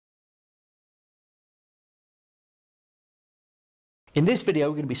In this video,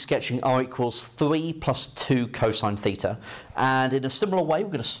 we're going to be sketching r equals 3 plus 2 cosine theta. And in a similar way, we're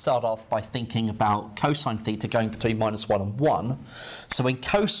going to start off by thinking about cosine theta going between -1 and 1. So when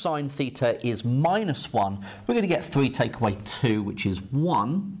cosine theta is -1, we're going to get 3 take away 2, which is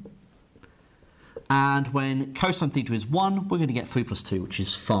 1. And when cosine theta is 1, we're going to get 3 plus 2, which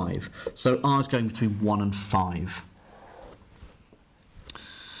is 5. So r is going between 1 and 5.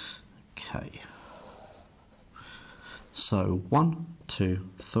 Okay. So 1, 2,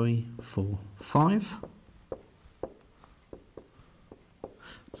 3, 4, 5.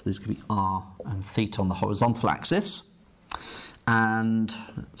 So this could be r and theta on the horizontal axis. And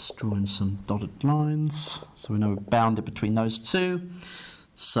let's draw in some dotted lines so we know we're bounded between those two.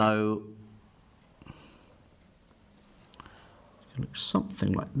 So it looks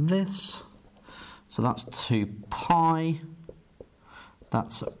something like this. So that's 2 pi.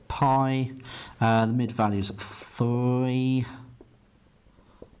 That's at pi. The mid value is at 3.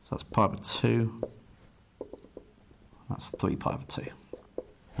 So that's pi over 2. That's 3 pi over 2.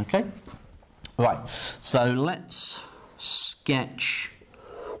 Okay? Right. So let's sketch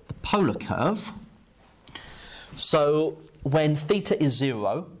the polar curve. So when theta is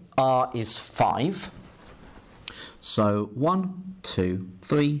 0, r is 5. So 1, 2,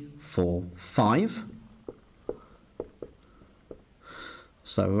 3, 4, 5.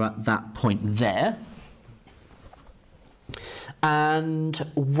 So we're at that point there. And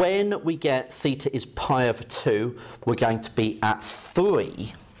when we get theta is pi over 2, we're going to be at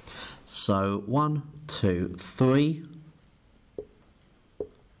 3. So 1, 2, 3.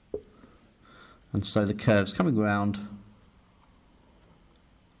 And so the curve's coming around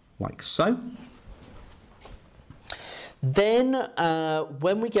like so. Then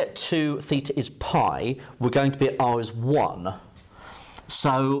when we get to theta is pi, we're going to be at r is 1.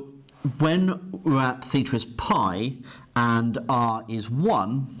 So when we're at theta is pi and r is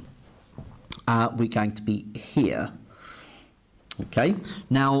 1, we're going to be here. Okay,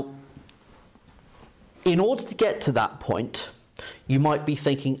 now in order to get to that point, you might be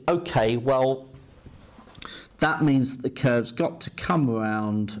thinking, okay, well, that means that the curve's got to come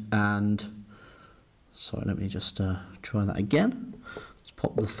around and, sorry, let me just try that again. Let's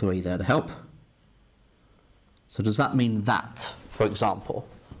pop the 3 there to help. So does that mean that, for example?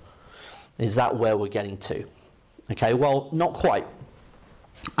 Is that where we're getting to? Okay, well, not quite.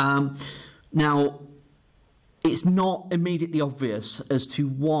 Now, it's not immediately obvious as to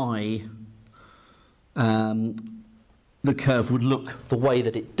why the curve would look the way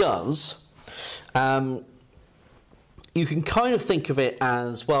that it does. You can kind of think of it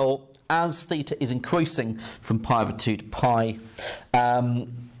as, well, as theta is increasing from pi over 2 to pi,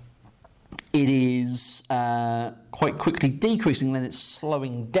 it is quite quickly decreasing, then it's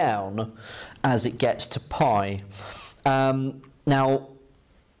slowing down as it gets to pi. Now,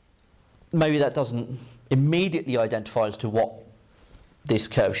 maybe that doesn't immediately identify as to what this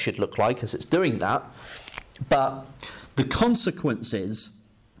curve should look like as it's doing that, but the consequence is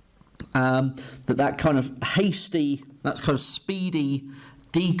that kind of hasty, that kind of speedy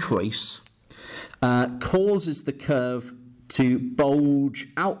decrease causes the curve to bulge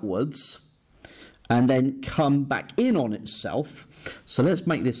outwards and then come back in on itself. So let's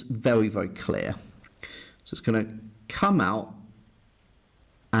make this very, very clear. So it's going to come out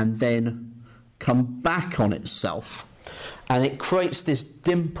and then come back on itself. And it creates this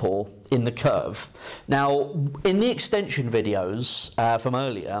dimple in the curve. Now, in the extension videos from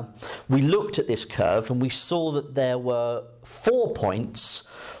earlier, we looked at this curve and we saw that there were 4 points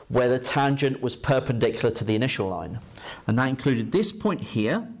where the tangent was perpendicular to the initial line. And that included this point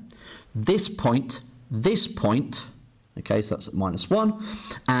here, this point, okay, so that's at -1,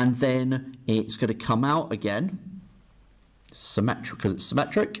 and then it's going to come out again, symmetric, because it's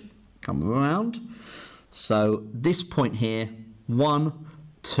symmetric, come around. So this point here, 1,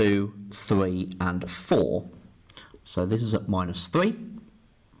 2, 3, and 4. So this is at -3.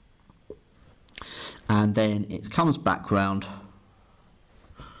 And then it comes back round.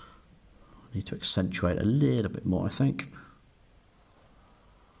 I need to accentuate a little bit more, I think.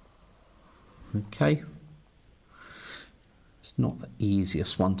 Okay. It's not the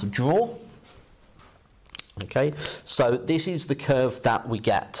easiest one to draw. Okay, so this is the curve that we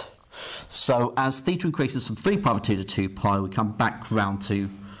get. So as theta increases from 3 pi over 2 to 2 pi, we come back round to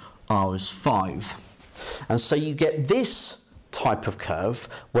r is 5. And so you get this type of curve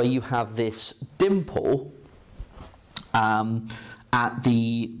where you have this dimple at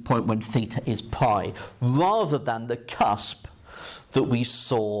the point when theta is pi, rather than the cusp that we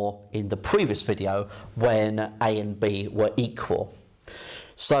saw in the previous video when a and b were equal.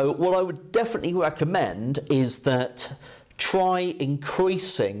 So what I would definitely recommend is that try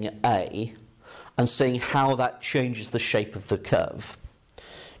increasing A and seeing how that changes the shape of the curve.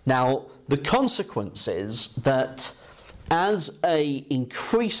 Now, the consequence is that as A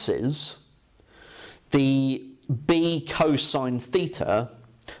increases, the B cosine theta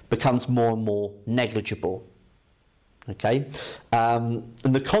becomes more and more negligible. Okay, and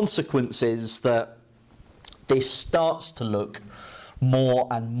the consequence is that this starts to look more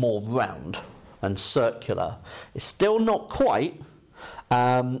and more round and circular. It's still not quite,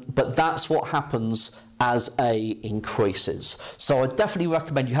 but that's what happens as A increases. So I definitely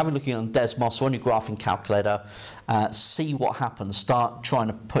recommend you have a look on Desmos or on your graphing calculator, see what happens, start trying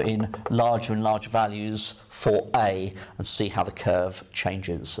to put in larger and larger values for A and see how the curve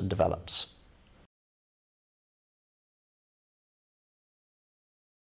changes and develops.